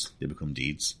words, they become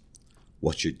deeds.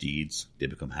 Watch your deeds, they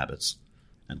become habits.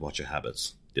 And watch your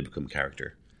habits, they become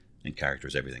character. And character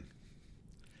is everything."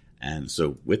 And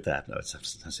so with that, I would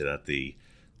say that the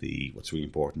what's really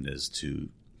important is to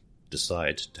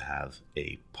decide to have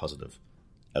a positive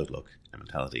outlook and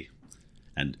mentality.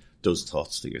 And those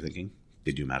thoughts that you're thinking,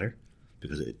 they do matter,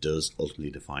 because it does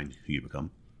ultimately define who you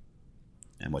become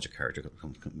and what your character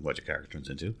turns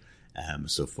into.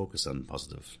 So focus on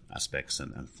positive aspects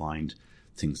and find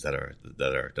things that are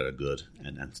good,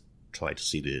 and try to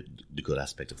see the good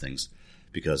aspect of things,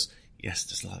 because yes,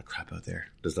 there's a lot of crap out there.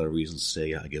 There's a lot of reasons to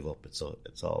say I give up. It's all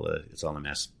a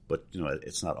mess. But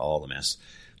it's not all a mess.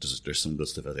 There's some good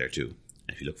stuff out there too.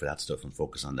 And if you look for that stuff and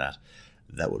focus on that,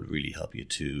 that will really help you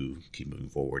to keep moving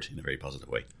forward in a very positive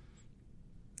way.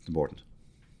 It's important.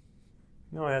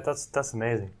 No, yeah, that's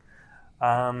amazing.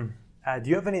 Do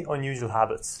you have any unusual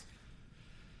habits?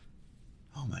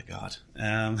 Oh my God.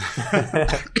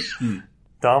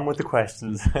 Dom with the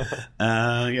questions.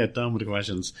 Dom with the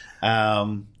questions.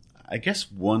 I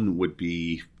guess one would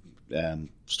be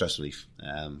stress relief.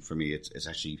 For me, it's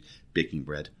actually baking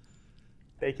bread.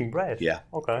 Baking bread? Yeah.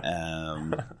 Okay.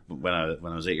 When I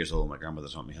was 8 years old, my grandmother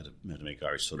taught me how to make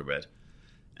Irish soda bread.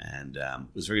 And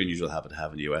it was a very unusual habit to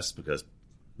have in the US, because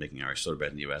making Irish soda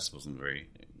bread in the US wasn't very,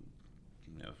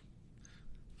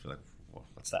 feel like,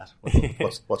 what's that?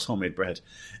 What's homemade bread?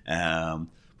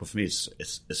 But for me, it's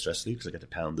stress relief, because I get to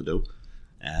pound the dough.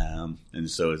 And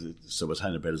so by the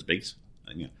time the bread is baked,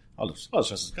 all the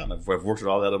stress is gone. I've worked it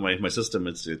all out of my system.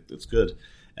 It's good.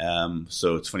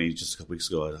 So it's funny, just a couple weeks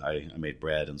ago, I made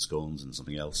bread and scones and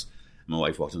something else. My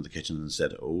wife walked into the kitchen and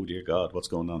said, "Oh dear God, what's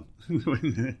going on?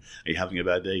 Are you having a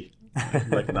bad day?"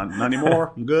 Like, not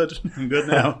anymore. I'm good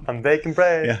now. I'm baking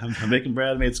bread. Yeah, I'm making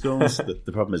bread. I made scones.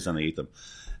 The problem is then I eat them.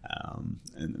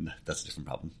 And that's a different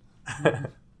problem.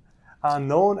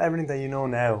 Knowing everything that you know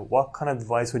now, what kind of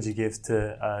advice would you give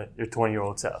to your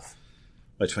 20-year-old self?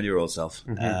 My 20-year-old self.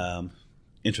 Mm-hmm.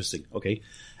 Interesting. Okay.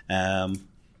 God,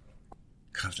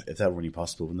 if that were really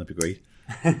possible, wouldn't that be great?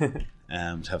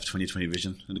 To have 20/20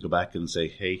 vision and to go back and say,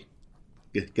 "Hey,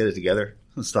 get it together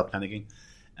and stop panicking."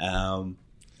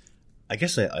 I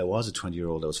guess I was a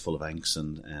 20-year-old. I was full of angst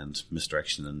and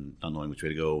misdirection and not knowing which way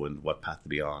to go and what path to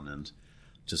be on, and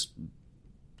just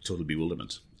total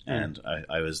bewilderment. And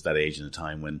I was that age in a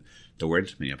time when there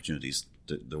weren't many opportunities.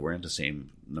 There weren't the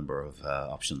same number of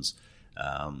options.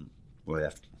 When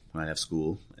I left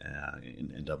school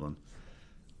in Dublin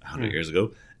 100 years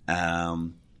ago,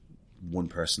 one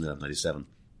person in 97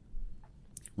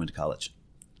 went to college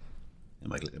in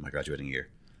my graduating year.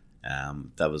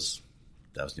 That was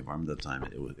the environment at the time.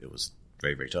 It was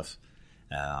very, very tough.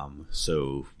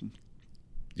 So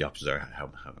the options are how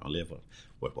I live,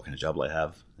 what kind of job will I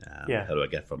have, how do I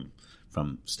get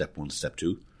from step one to step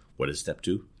two? What is step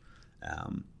two?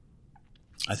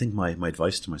 I think my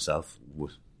advice to myself,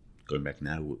 going back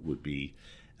now, would be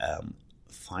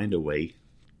find a way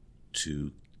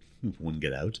to, one,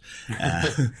 get out,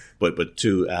 but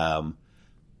two,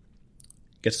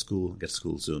 get to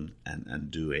school soon and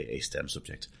do a STEM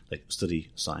subject, like study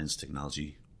science,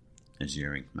 technology,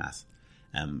 engineering, math.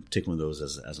 Take one of those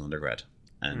as an undergrad,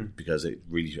 and because it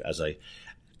really,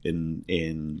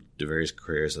 in the various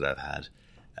careers that I've had,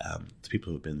 the people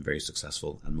who have been very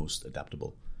successful and most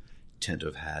adaptable tend to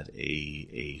have had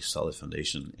a solid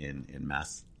foundation in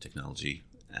math, technology,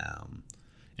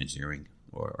 engineering,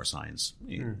 or science.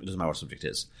 It doesn't matter what subject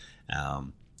it is.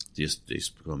 They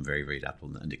just become very, very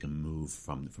adaptable, and they can move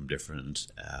from different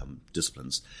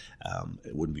disciplines.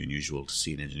 It wouldn't be unusual to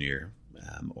see an engineer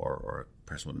or a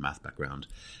person with a math background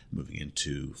moving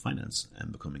into finance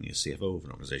and becoming a CFO of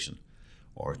an organization,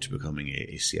 or to becoming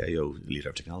a CIO, leader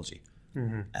of technology.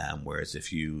 Whereas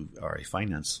if you are a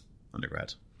finance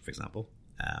undergrad, for example,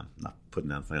 not putting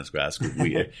down finance grads,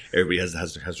 everybody has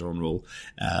their own role.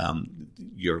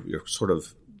 You're sort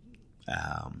of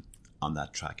on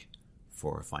that track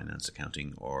for finance,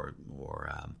 accounting, or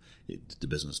the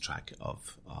business track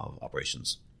of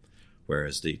operations.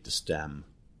 Whereas the STEM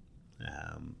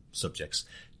subjects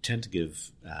tend to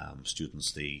give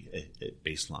students a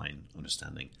baseline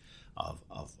understanding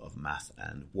of math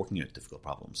and working out difficult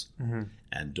problems.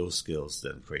 And those skills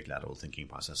then create lateral thinking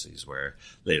processes where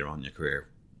later on in your career,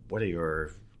 whether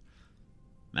you're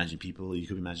managing people, you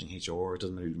could be managing HR, it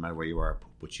doesn't matter where you are,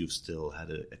 but you've still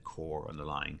had a core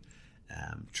underlying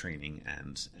training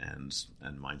and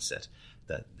mindset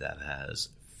that has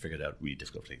figured out really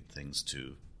difficult things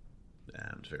to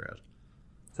figure out.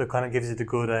 So it kind of gives you the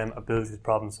good ability to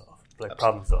problem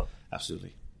solve.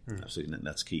 Absolutely. Absolutely, and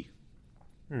that's key.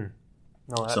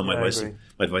 No, so my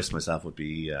advice to myself would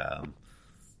be,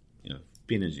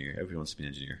 be an engineer. Everyone wants to be an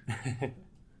engineer.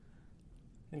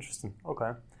 Interesting.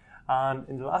 Okay. And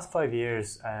in the last 5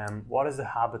 years, what is the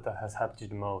habit that has helped you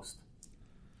the most?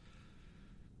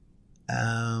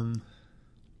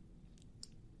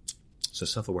 So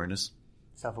self-awareness.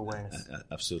 Self-awareness.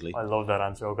 Absolutely. I love that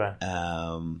answer. Okay.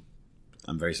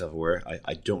 I'm very self-aware.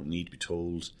 I don't need to be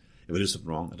told. If I do something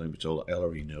wrong, I don't need to be told. I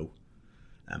already know.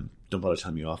 Don't bother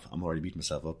telling me off. I'm already beating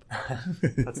myself up.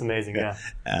 That's amazing. Yeah.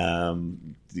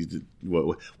 In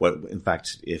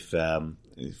fact, if going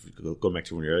back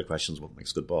to one of your other questions, what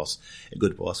makes a good boss? A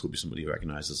good boss would be somebody who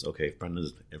recognizes, okay, if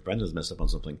Brendan's messed up on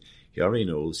something, he already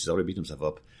knows. He's already beaten himself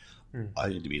up. I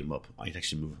need to beat him up. I need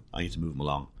to move him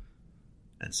along,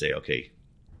 and say, okay,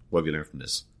 what have you learned from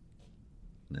this?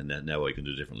 And then now I can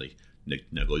do it differently.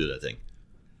 Now go do that thing.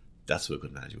 That's what a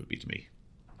good manager would be to me.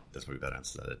 That's probably a better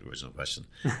answer to that original question.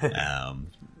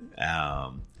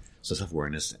 So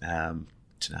self-awareness,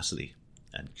 tenacity,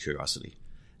 and curiosity.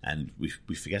 And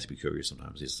we forget to be curious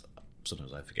sometimes.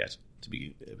 Sometimes I forget to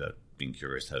be about being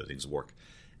curious how things work.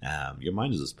 Your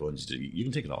mind is a sponge. You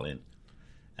can take it all in.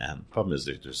 Problem is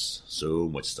there's so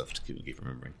much stuff to keep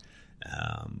remembering.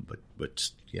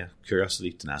 But yeah,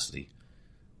 curiosity, tenacity,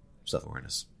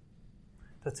 self-awareness.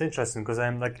 That's interesting because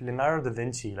like Leonardo da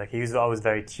Vinci, like he was always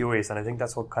very curious, and I think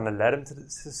that's what kind of led him to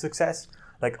success.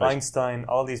 Like right. Einstein,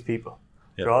 all these people,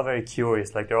 they're all very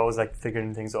curious. Like they're always like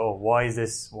figuring things. Oh, why is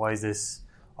this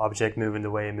object moving the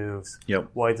way it moves?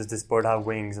 Yep. Why does this bird have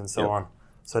wings and so on?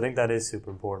 So I think that is super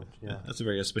important. Yeah, that's a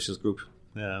very auspicious group.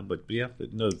 But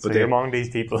you're among these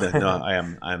people. No, I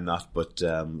am not. But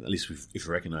at least if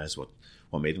we recognise what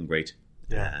made them great,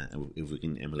 if we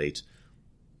can emulate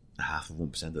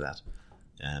 0.5% of that.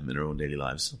 In our own daily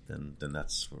lives, then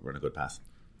we're on a good path.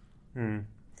 And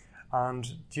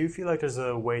do you feel like there's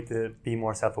a way to be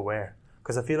more self-aware?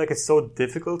 Because I feel like it's so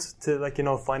difficult to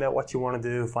find out what you want to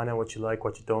do, find out what you like,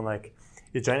 what you don't like.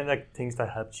 Is there any things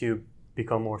that helped you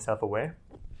become more self-aware?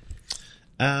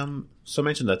 So I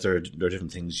mentioned that there are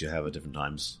different things you have at different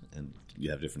times, and you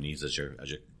have different needs as your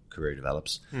career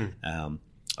develops. I'll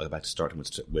go back to starting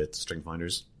with string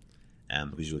finders,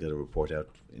 because you'll get a report out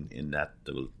in that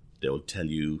they will tell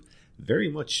you very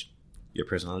much your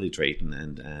personality trait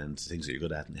and things that you're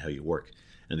good at and how you work,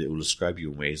 and it will describe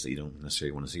you in ways that you don't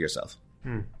necessarily want to see yourself.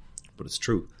 But it's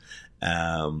true.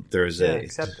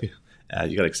 Accept it.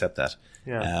 You got to accept that.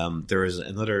 Yeah. There is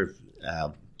another.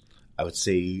 I would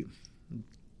say,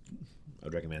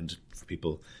 I'd recommend for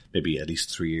people maybe at least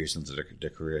 3 years into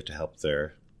their career to help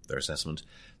their assessment.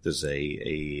 There's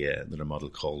another model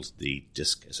called the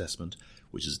DISC assessment,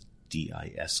 which is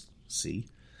DISC.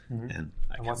 And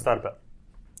what's that about?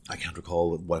 I can't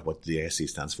recall what the DISC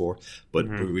stands for, but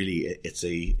really it's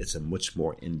a much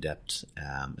more in-depth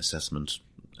assessment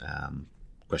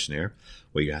questionnaire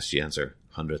where you actually answer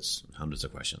hundreds and hundreds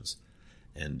of questions,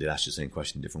 and they ask you the same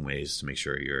question in different ways to make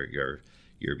sure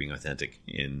you're being authentic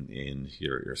in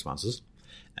your responses.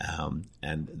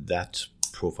 And that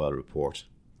profile report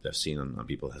that I've seen on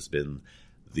people has been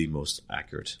the most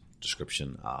accurate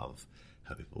description of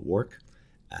how people work.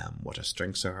 What their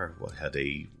strengths are, how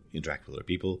they interact with other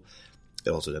people.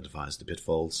 It also identifies the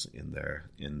pitfalls in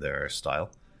their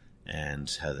style and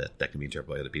how that can be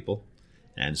interpreted by other people.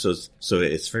 And so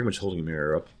it's very much holding a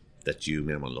mirror up that you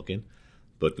may not want to look in.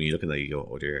 But when you look at that, you go,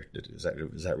 oh dear, is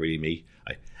that really me?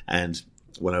 I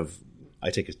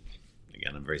take it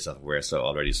again, I'm very self-aware, so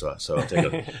already, so I'll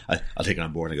take it, I'll take it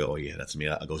on board and go, oh yeah, that's me.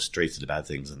 I'll go straight to the bad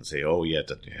things and say, oh yeah,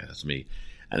 that's me.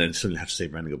 And then suddenly have to say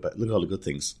around and go, but look at all the good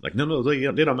things. Like, no, they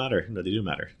don't matter. No, they do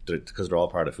matter because they're all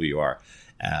part of who you are.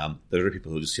 There are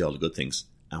people who just see all the good things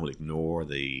and will ignore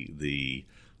the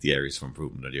areas for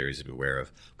improvement or the areas to be aware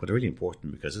of. But they're really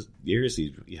important because the areas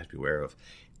you have to be aware of,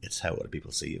 it's how other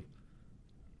people see you.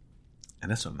 And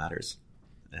that's what matters.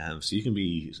 So you can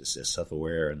be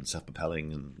self-aware and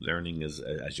self-propelling and learning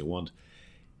as you want.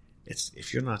 It's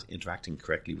if you're not interacting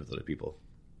correctly with other people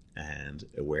and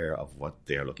aware of what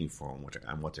they're looking for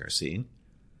and what they're seeing,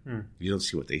 if you don't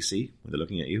see what they see when they're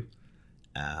looking at you,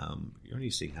 you're only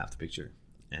seeing half the picture,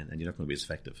 and you're not going to be as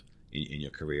effective in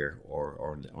your career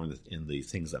or in the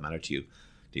things that matter to you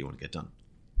that you want to get done.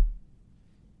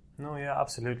 No, yeah,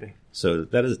 absolutely. So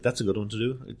that's a good one to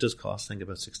do. It does cost, I think,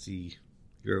 about €60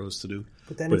 to do.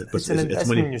 But then it's an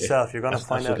investment in yourself. You're going to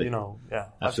find out,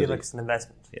 I feel like it's an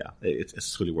investment. Yeah,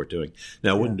 it's really worth doing.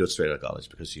 Now, I wouldn't do it straight out of college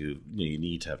because you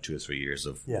need to have 2 or 3 years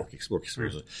of work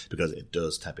experience because it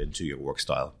does tap into your work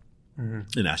style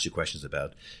and ask you questions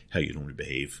about how you normally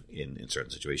behave in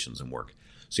certain situations and work.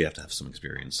 So you have to have some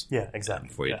experience. Yeah, exactly.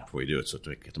 Before you do it, so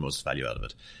to get the most value out of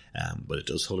it. But it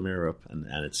does hold a mirror up, and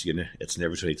it's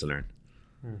never too late to learn.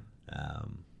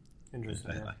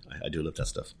 Interesting. I do love that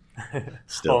stuff.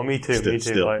 Still. Oh, me too.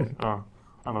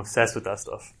 I'm obsessed with that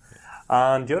stuff.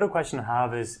 And the other question I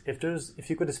have is, if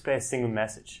you could display a single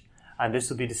message, and this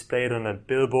would be displayed on a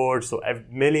billboard, so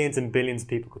millions and billions of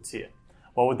people could see it,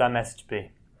 what would that message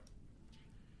be?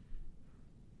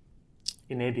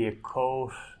 It may be a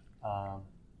quote,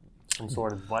 some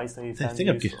sort of advice that you found I think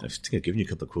I've given you a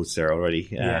couple of quotes there already.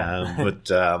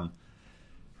 But it'd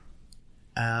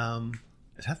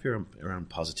have to be around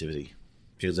positivity,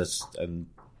 because that's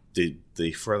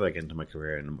the further I get into my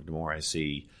career and the more I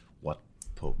see what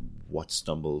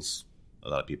stumbles a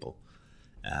lot of people.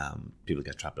 People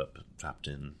get trapped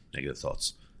in negative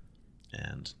thoughts,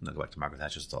 and I'll go back to Margaret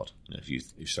Thatcher's thought. If you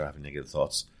start having negative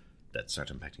thoughts that start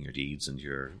impacting your deeds and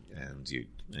your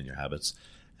habits,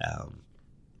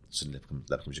 suddenly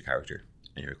that becomes your character,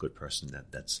 and you're a good person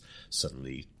that's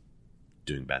suddenly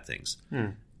doing bad things.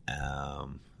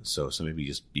 So maybe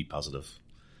just be positive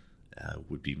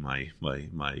would be my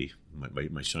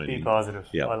shining. Be positive.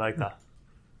 Yeah, I like that.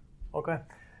 Okay.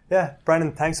 Yeah,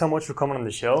 Brendan, thanks so much for coming on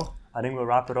the show. I think we'll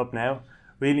wrap it up now.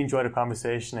 Really enjoyed the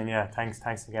conversation, and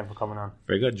thanks again for coming on.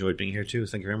 Very good. Enjoyed being here too.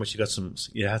 Thank you very much.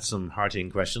 You had some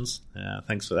hard-hitting questions.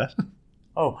 Thanks for that.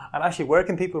 Oh, and actually, where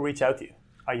can people reach out to you?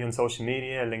 Are you on social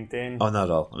media, LinkedIn? Oh, not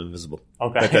at all. I'm invisible.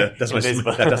 Okay. That's my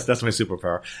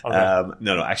superpower. Okay.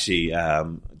 No. Actually, I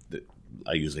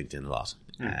use LinkedIn a lot,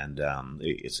 and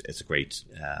it's a great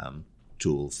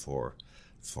tool for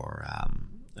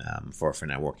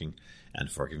networking and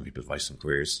for giving people advice on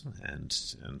careers. And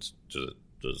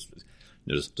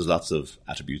there's lots of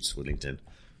attributes with LinkedIn: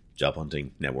 job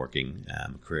hunting, networking,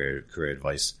 career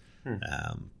advice.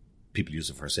 People use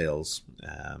it for sales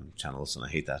channels, and I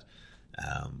hate that.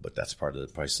 But that's part of the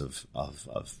price of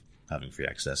having free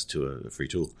access to a free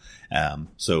tool.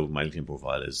 So my LinkedIn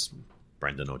profile is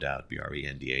Brendan O'Dowd,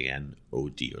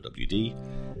 BrendanOdwd.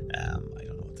 I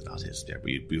don't know what the dot is there,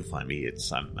 but you'll find me.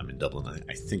 I'm in Dublin.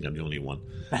 I think I'm the only one.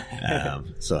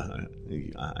 So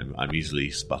I'm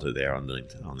easily spotted there on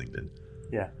LinkedIn.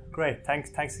 Yeah, great.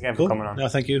 Thanks again for coming on. No,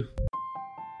 thank you.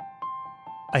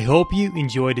 I hope you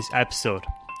enjoyed this episode.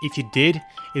 If you did,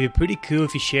 it'd be pretty cool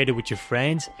if you shared it with your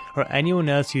friends or anyone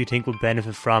else who you think will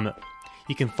benefit from it.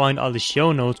 You can find all the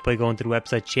show notes by going to the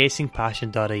website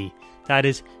chasingpassion.ie. That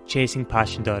is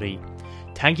chasingpassion.ie.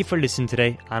 Thank you for listening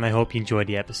today, and I hope you enjoyed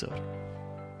the episode.